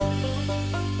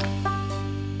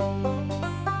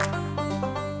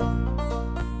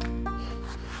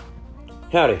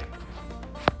Howdy,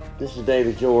 this is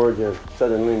David George of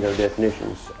Southern Lingo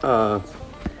Definitions. I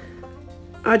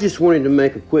just wanted to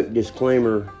make a quick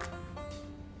disclaimer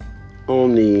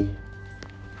on the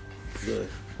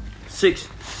six-part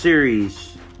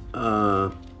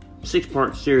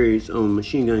series on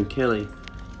Machine Gun Kelly.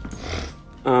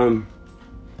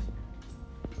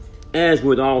 As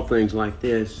with all things like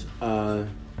this, I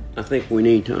think we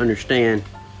need to understand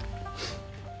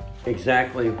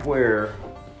exactly where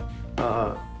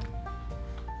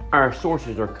our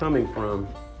sources are coming from.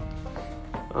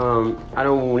 I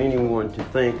don't want anyone to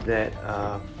think that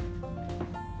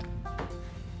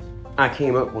I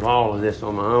came up with all of this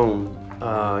on my own.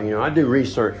 I do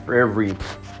research for every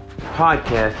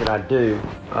podcast that I do.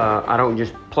 I don't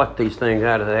just pluck these things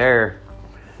out of the air,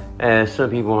 as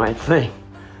some people might think.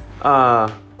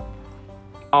 Although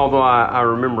I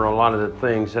remember a lot of the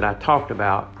things that I talked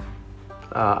about,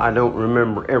 I don't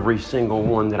remember every single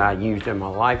one that I used in my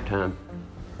lifetime.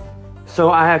 So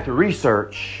I have to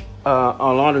research a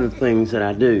lot of the things that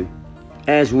I do.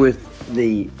 As with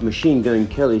the Machine Gun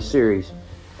Kelly series,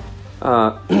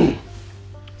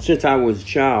 since I was a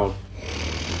child,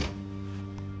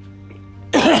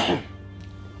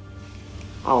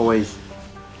 always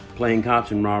playing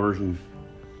cops and robbers and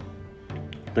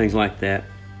things like that.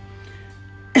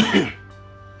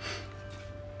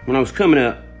 When I was coming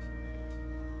up,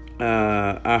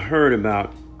 I heard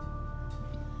about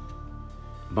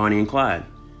Bonnie and Clyde.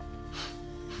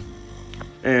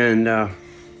 And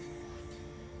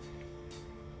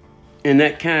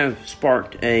that kind of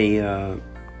sparked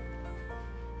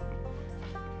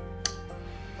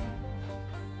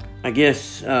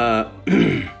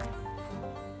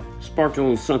sparked a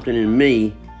little something in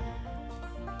me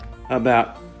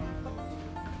about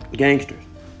gangsters.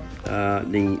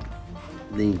 The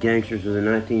gangsters of the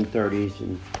 1930s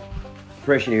and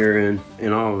Depression era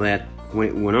and all of that when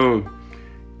it went on.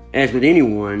 As with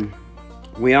anyone,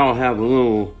 we all have a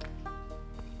little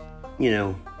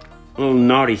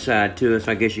naughty side to us,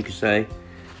 I guess you could say.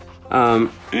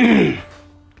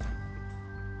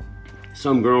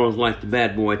 Some girls like the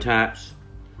bad boy types.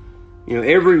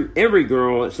 Every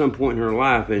girl at some point in her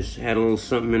life has had a little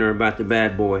something in her about the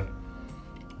bad boy.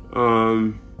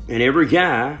 And every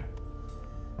guy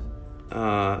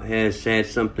has had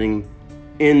something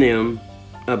in them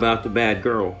about the bad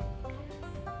girl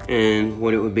and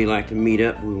what it would be like to meet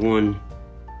up with one,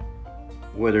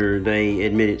 whether they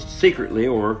admit it secretly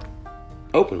or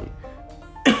openly.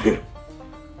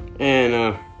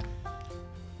 And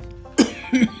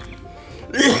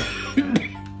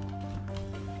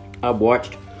I've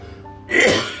watched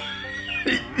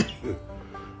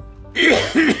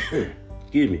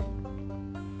excuse me.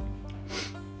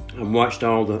 I've watched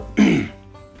all the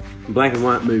black and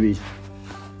white movies,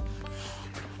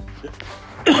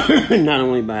 not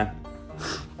only by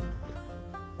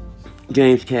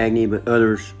James Cagney, but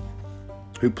others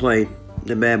who played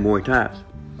the bad boy types.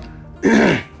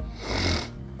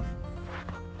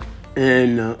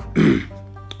 And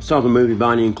saw the movie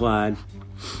Bonnie and Clyde,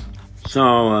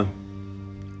 saw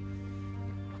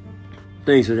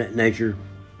things of that nature,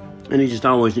 and it just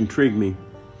always intrigued me.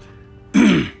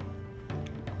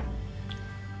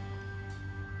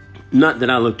 Not that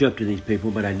I looked up to these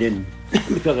people, but I didn't.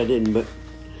 Because I didn't, but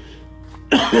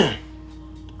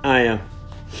I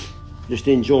just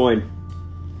enjoyed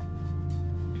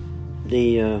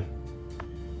the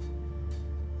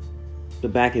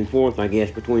back and forth, I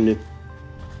guess, between the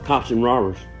cops and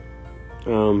robbers.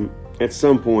 At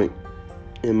some point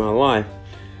in my life,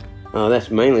 that's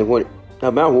mainly what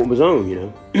was on,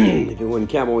 If it wasn't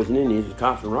cowboys and Indians, it was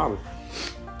cops and robbers.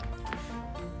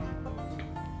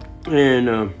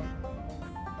 And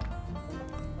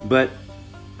but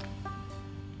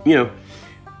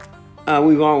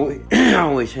we've always I've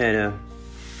always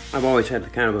had the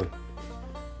kind of a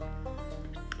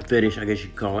fetish, I guess you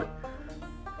could call it.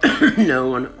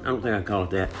 No, I don't think I'd call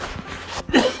it that.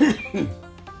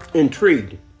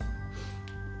 Intrigued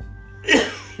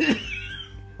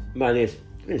by this.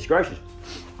 Goodness gracious.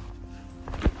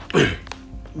 Let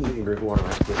me get a drink of water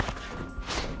right quick.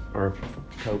 Or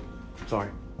Coke. Sorry.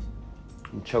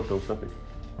 I'm choked on something.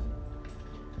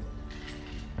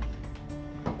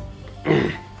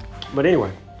 But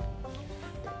anyway.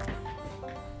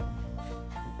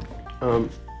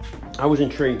 I was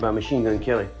intrigued by Machine Gun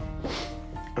Kelly.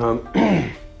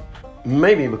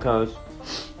 Maybe because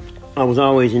I was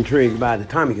always intrigued by the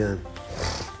Tommy gun.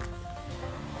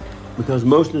 Because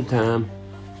most of the time,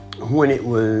 when it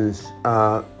was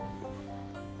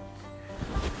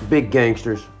big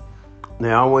gangsters,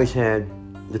 they always had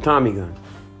the Tommy gun.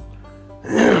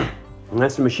 And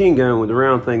that's the machine gun with the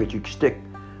round thing that you stick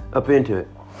up into it.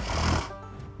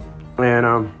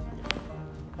 And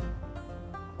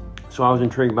so I was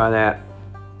intrigued by that.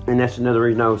 And that's another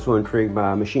reason I was so intrigued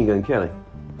by Machine Gun Kelly.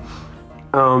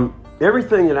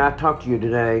 Everything that I talked to you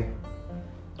today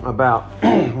about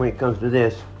when it comes to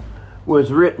this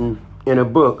was written in a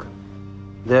book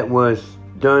that was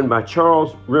done by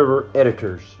Charles River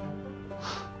Editors.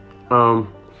 The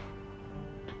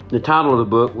title of the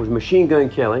book was Machine Gun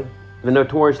Kelly, The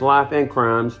Notorious Life and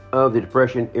Crimes of the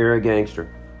Depression-Era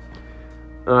Gangster.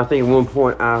 I think at one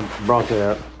point I brought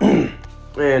that up.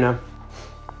 And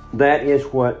that is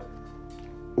what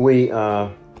we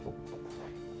are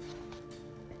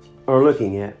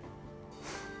looking at.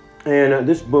 And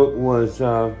this book was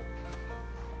a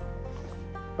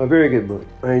very good book.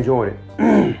 I enjoyed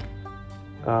it.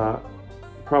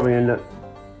 Probably end up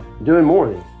doing more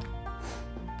of these.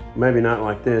 Maybe not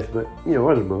like this, but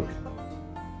other books.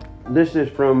 This is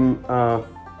from a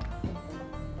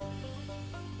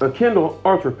Kindle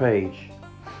author page.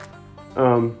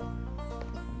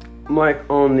 Like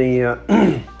on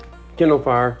the Kindle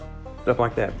Fire, stuff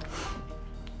like that.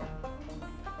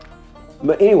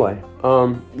 But anyway,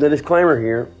 the disclaimer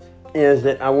here is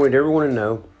that I wanted everyone to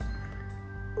know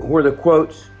where the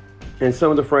quotes and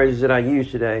some of the phrases that I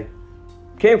used today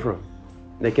came from.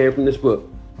 They came from this book.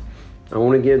 I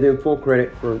want to give them full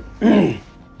credit for the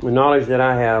knowledge that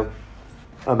I have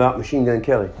about Machine Gun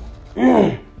Kelly.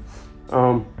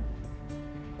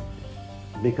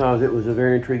 Because it was a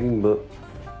very intriguing book.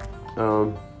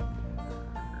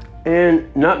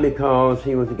 And not because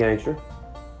he was a gangster.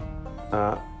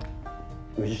 It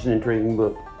was just an intriguing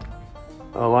book.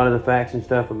 A lot of the facts and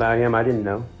stuff about him I didn't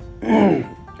know.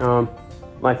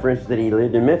 Like for instance that he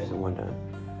lived in Memphis at one time.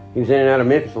 He was in and out of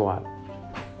Memphis a lot.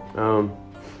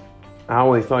 I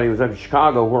always thought he was up in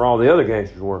Chicago where all the other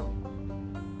gangsters were.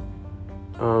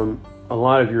 A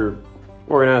lot of your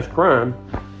organized crime,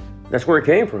 that's where it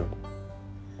came from.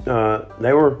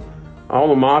 They were all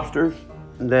the mobsters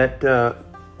that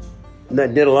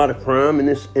did a lot of crime in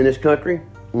this country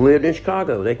lived in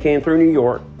Chicago. They came through New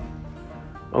York.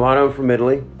 A lot of them from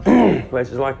Italy,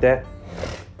 places like that.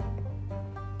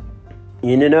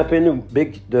 You ended up in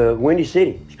the Windy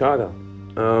City, Chicago,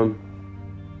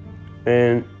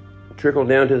 and trickled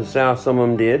down to the south. Some of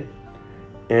them did,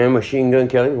 and Machine Gun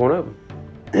Kelly was one of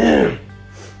them.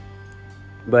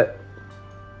 But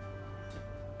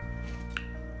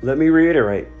let me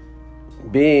reiterate,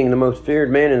 being the most feared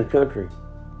man in the country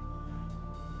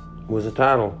was a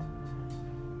title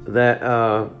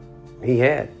that he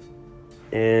had,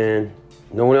 and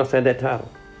no one else had that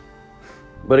title.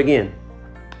 But again,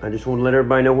 I just want to let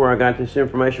everybody know where I got this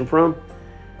information from.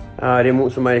 I didn't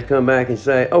want somebody to come back and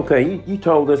say, okay, you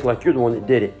told us like you're the one that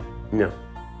did it. No,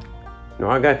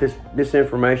 I got this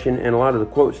information and a lot of the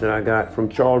quotes that I got from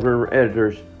Charles River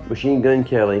Editors, Machine Gun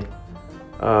Kelly.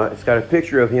 It's got a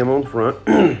picture of him on the front.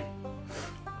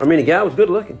 I mean, the guy was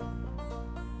good looking.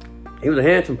 He was a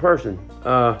handsome person.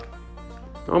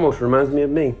 Almost reminds me of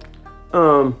me.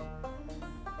 But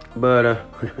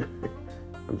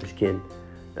I'm just kidding.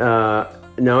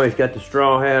 No, he's got the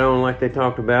straw hat on like they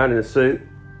talked about in a suit.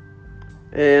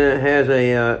 And it has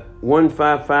a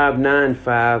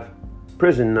 15595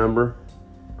 prison number.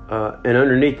 And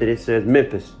underneath it says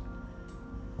Memphis.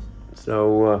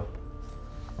 So,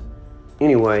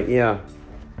 anyway, yeah.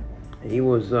 He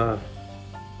was a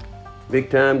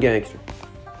big-time gangster.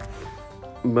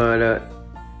 But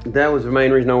that was the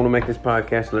main reason I want to make this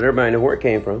podcast, to let everybody know where it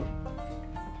came from.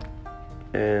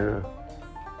 And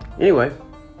anyway,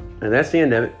 and that's the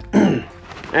end of it.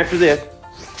 After this,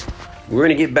 we're going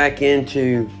to get back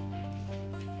into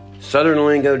Southern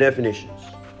lingo definitions.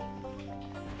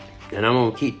 And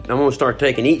I'm going to start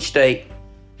taking each state,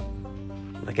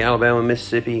 like Alabama,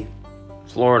 Mississippi,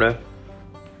 Florida,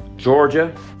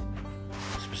 Georgia,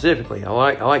 specifically. I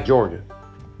like Georgia.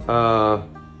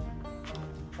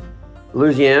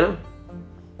 Louisiana.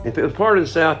 If it was part of the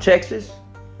South, Texas,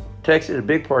 a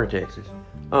big part of Texas.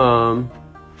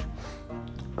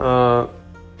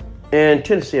 And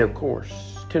Tennessee, of course.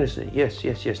 Tennessee, yes,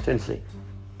 Tennessee.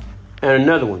 And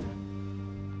another one,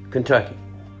 Kentucky.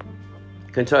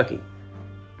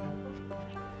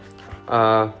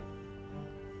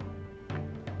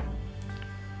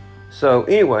 So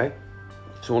anyway,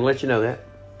 just want to let you know that.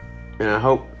 And I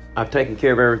hope I've taken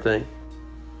care of everything.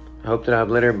 I hope that I've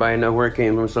let everybody know where it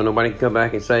came from so nobody can come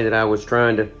back and say that I was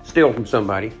trying to steal from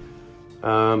somebody.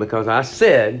 Because I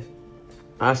said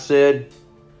on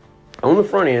the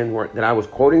front end that I was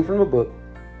quoting from the book,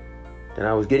 that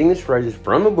I was getting these phrases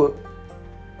from the book.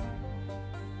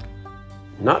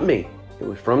 Not me. It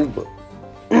was from the book.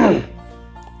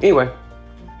 Anyway,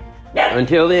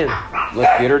 Until then,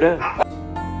 let's get her done.